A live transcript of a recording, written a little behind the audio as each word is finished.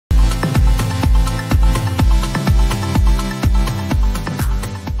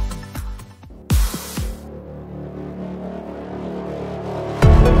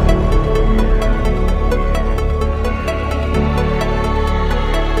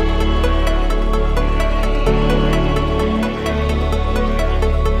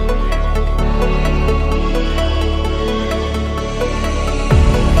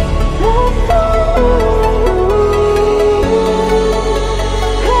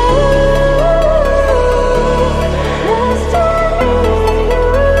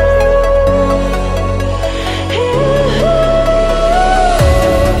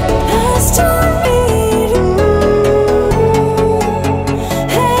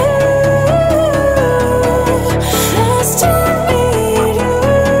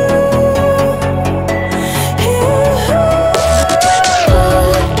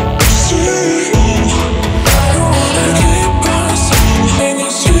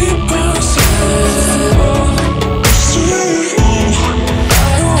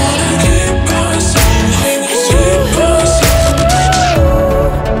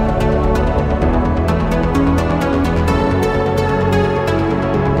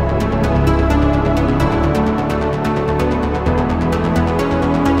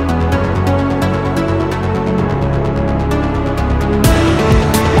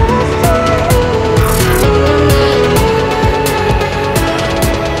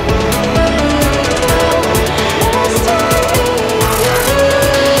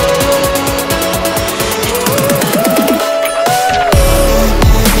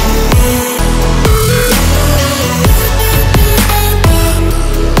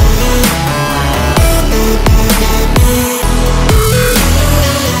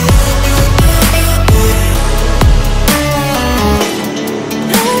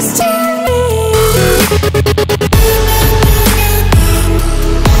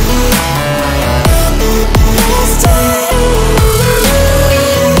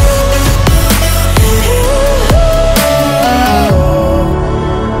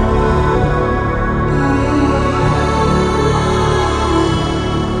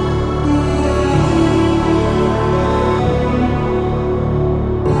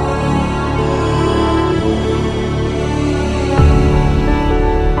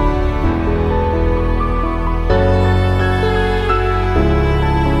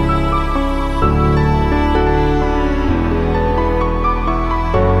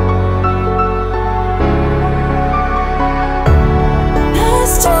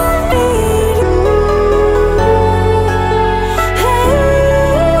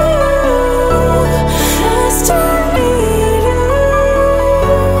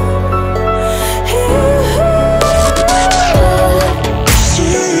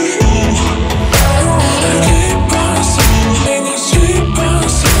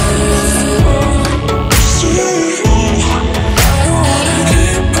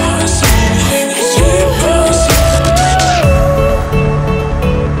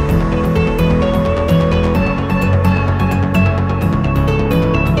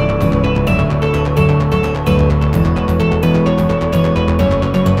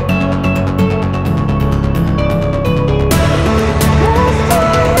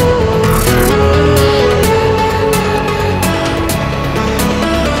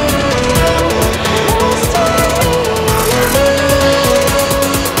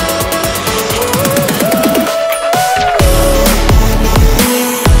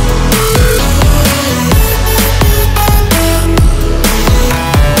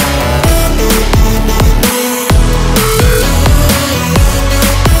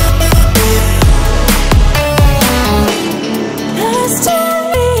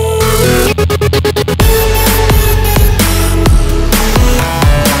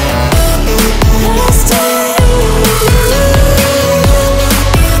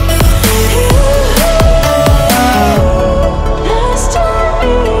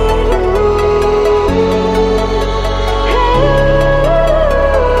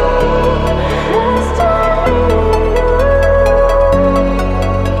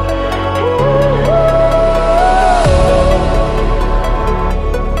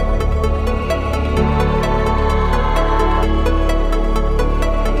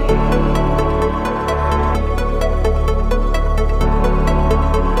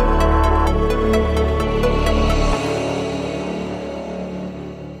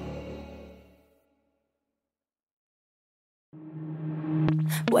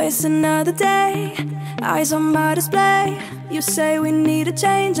Waste another day, eyes on my display. You say we need a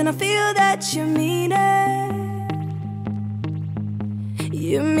change and I feel that you mean it.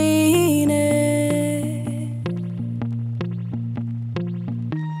 You mean it.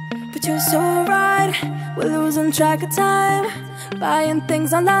 But you're so right, we're losing track of time, buying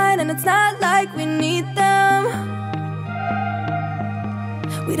things online and it's not like we need them.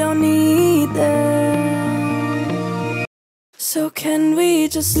 We don't need them. So can we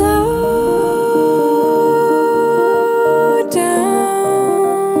just slow down?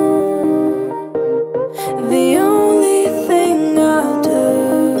 The only thing I'll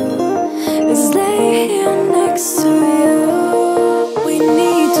do is lay here next to you. We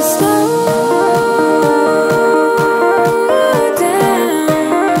need to slow down.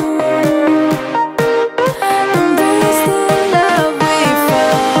 Embrace the love we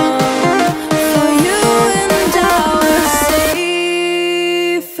found for you and our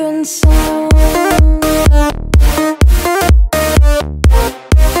safe and sound.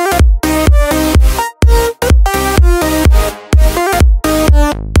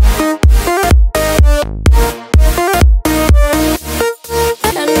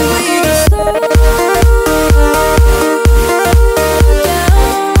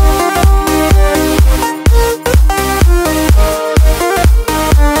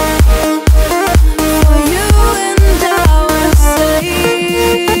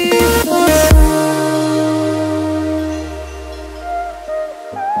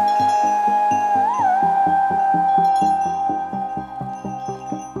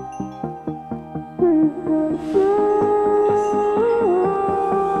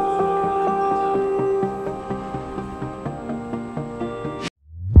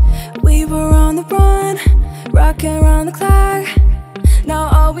 We were on the run, rocking around the clock. Now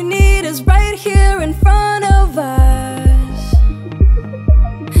all we need is right here in front of us.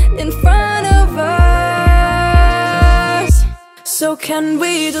 In front of us. So can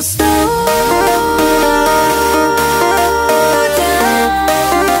we just slow down?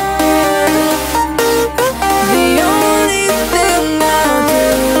 The only thing I'll do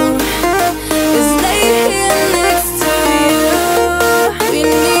is lay here next to you. We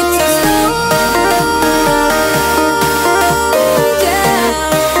need to slow down.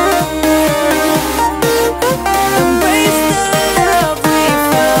 Embrace the love we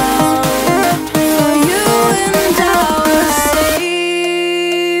found for you and our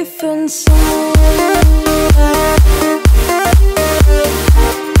safe and sound.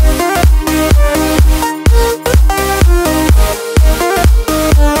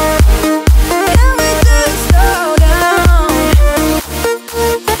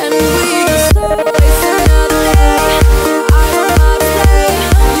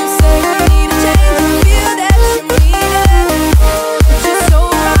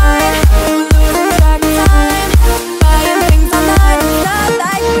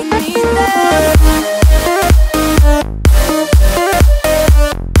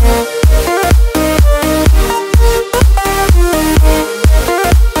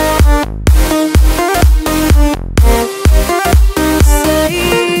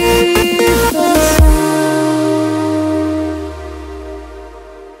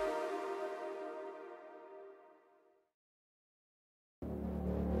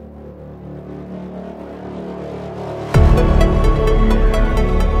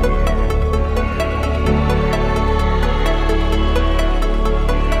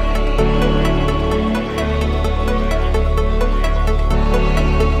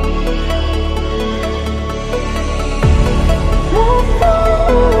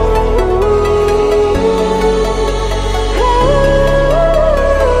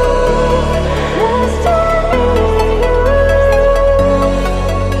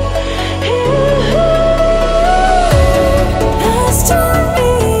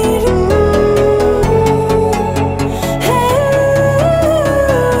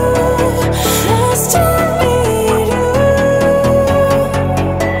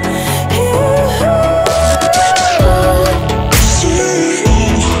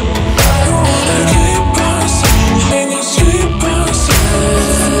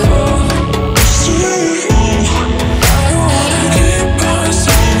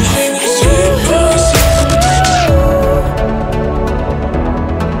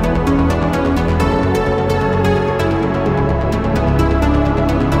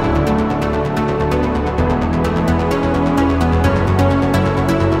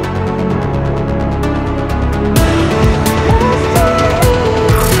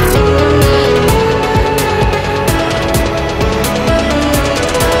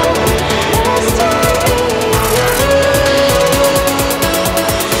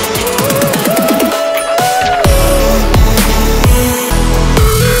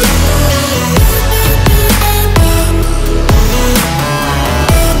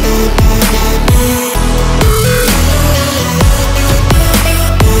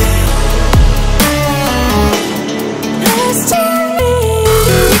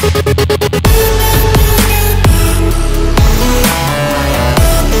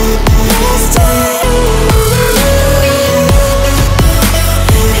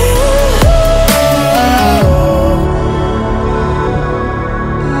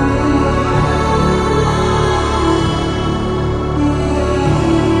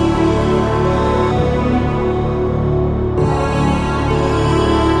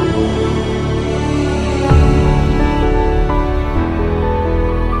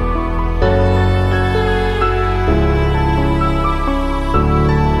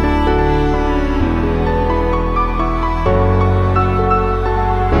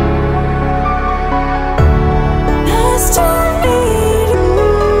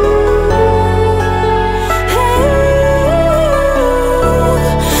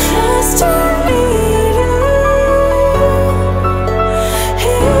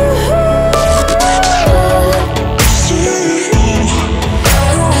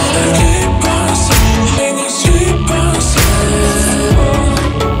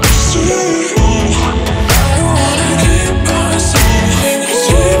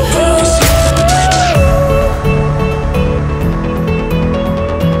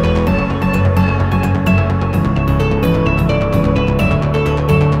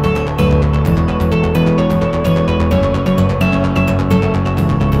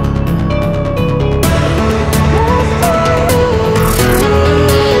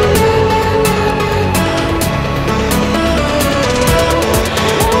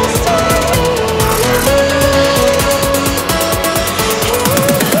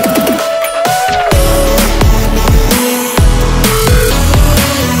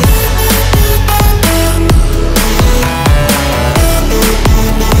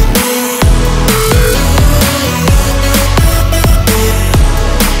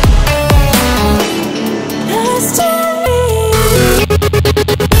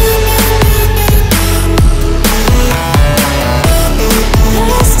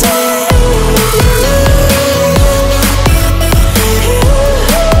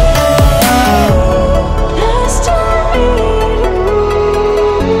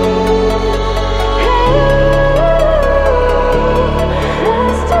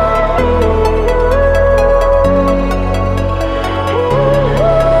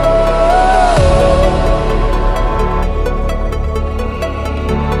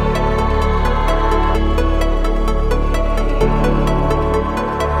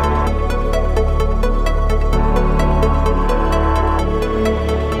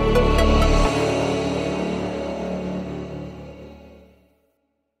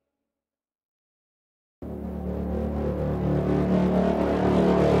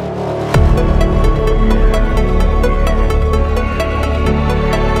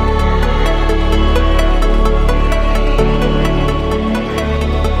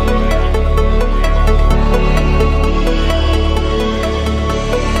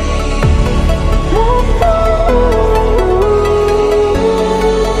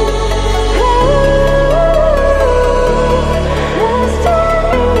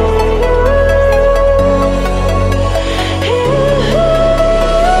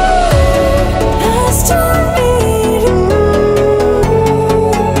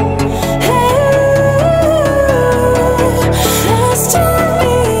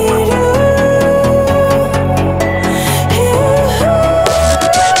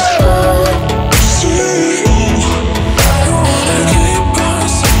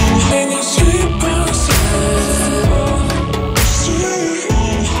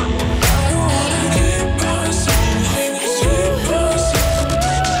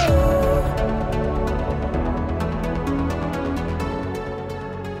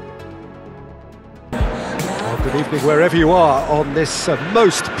 Good evening wherever you are on this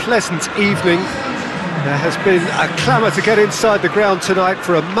most pleasant evening. There has been a clamour to get inside the ground tonight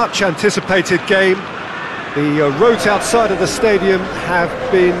for a much anticipated game. The roads outside of the stadium have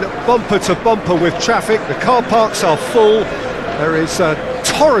been bumper to bumper with traffic. The car parks are full. There is a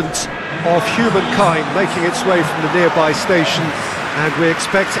torrent of humankind making its way from the nearby station, and we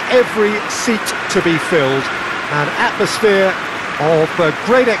expect every seat to be filled. An atmosphere of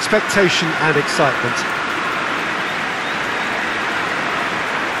great expectation and excitement.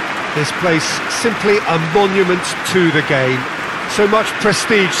 This place simply a monument to the game. So much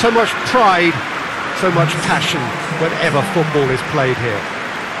prestige, so much pride, so much passion whenever football is played here.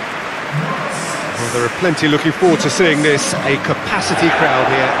 Well, there are plenty looking forward to seeing this, a capacity crowd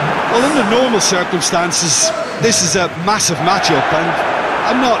here. Well, under normal circumstances, this is a massive matchup, and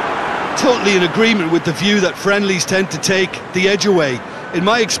I'm not totally in agreement with the view that friendlies tend to take the edge away. In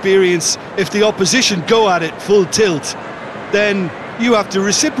my experience, if the opposition go at it full tilt, then you have to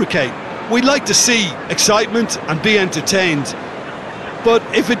reciprocate. We'd like to see excitement and be entertained, but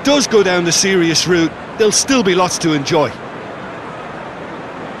if it does go down the serious route, there'll still be lots to enjoy.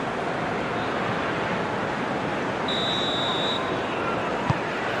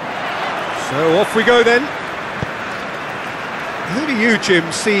 So off we go then. Who do you,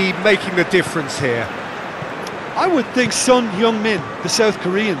 Jim, see making the difference here? I would think Son Heung-min, the South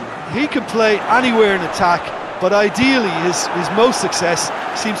Korean. He can play anywhere in attack, but ideally his most success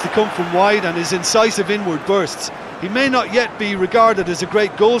seems to come from wide and his incisive inward bursts. He may not yet be regarded as a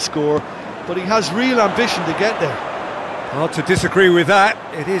great goal scorer, but he has real ambition to get there. Hard to disagree with that.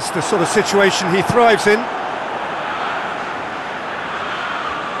 It is the sort of situation he thrives in.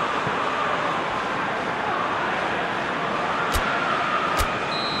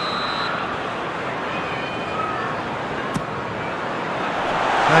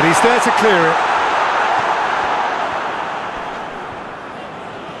 And he's there to clear it.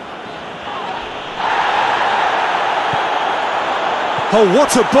 Oh,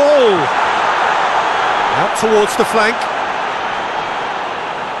 what a ball! Out towards the flank.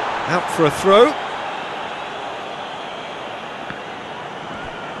 Out for a throw.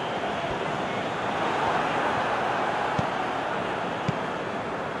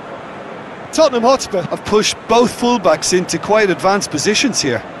 Tottenham Hotspur have pushed both fullbacks into quite advanced positions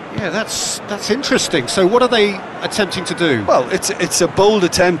here. Yeah, that's interesting. So what are they attempting to do? Well, it's a bold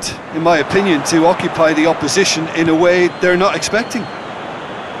attempt, in my opinion, to occupy the opposition in a way they're not expecting.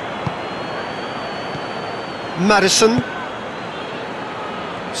 Maddison.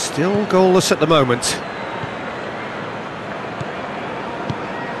 Still goalless at the moment.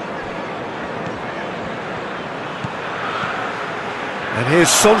 And here's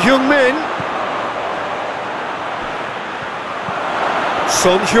Son Heung-min.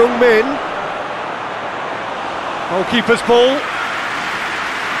 Son Heung-min. Goalkeeper's ball.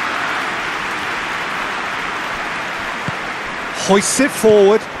 Hoists it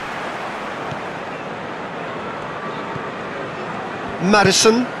forward.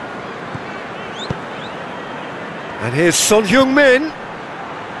 Maddison. And here's Son Heung-min.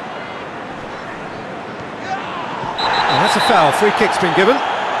 Oh, that's a foul. Free kick's been given.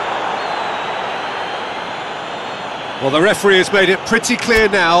 Well, the referee has made it pretty clear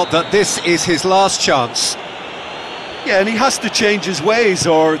now that this is his last chance. Yeah, and he has to change his ways,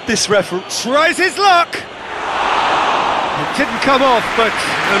 or this referee tries his luck. It didn't come off, but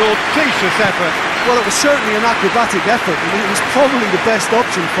an audacious effort. Well, it was certainly an acrobatic effort, and it was probably the best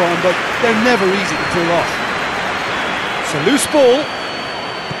option for him, but they're never easy to pull off. It's a loose ball.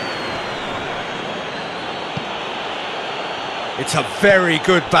 It's a very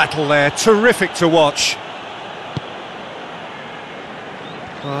good battle there, terrific to watch.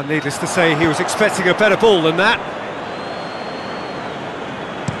 Well, needless to say, he was expecting a better ball than that.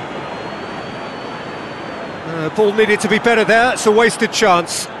 Ball needed to be better there, it's a wasted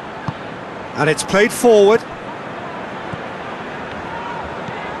chance. And it's played forward.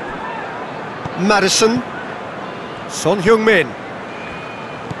 Maddison. Son Heung-min.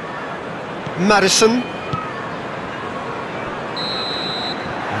 Maddison. And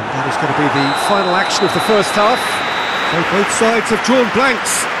that is going to be the final action of the first half. So both sides have drawn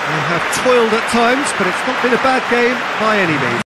blanks and have toiled at times, but it's not been a bad game by any means.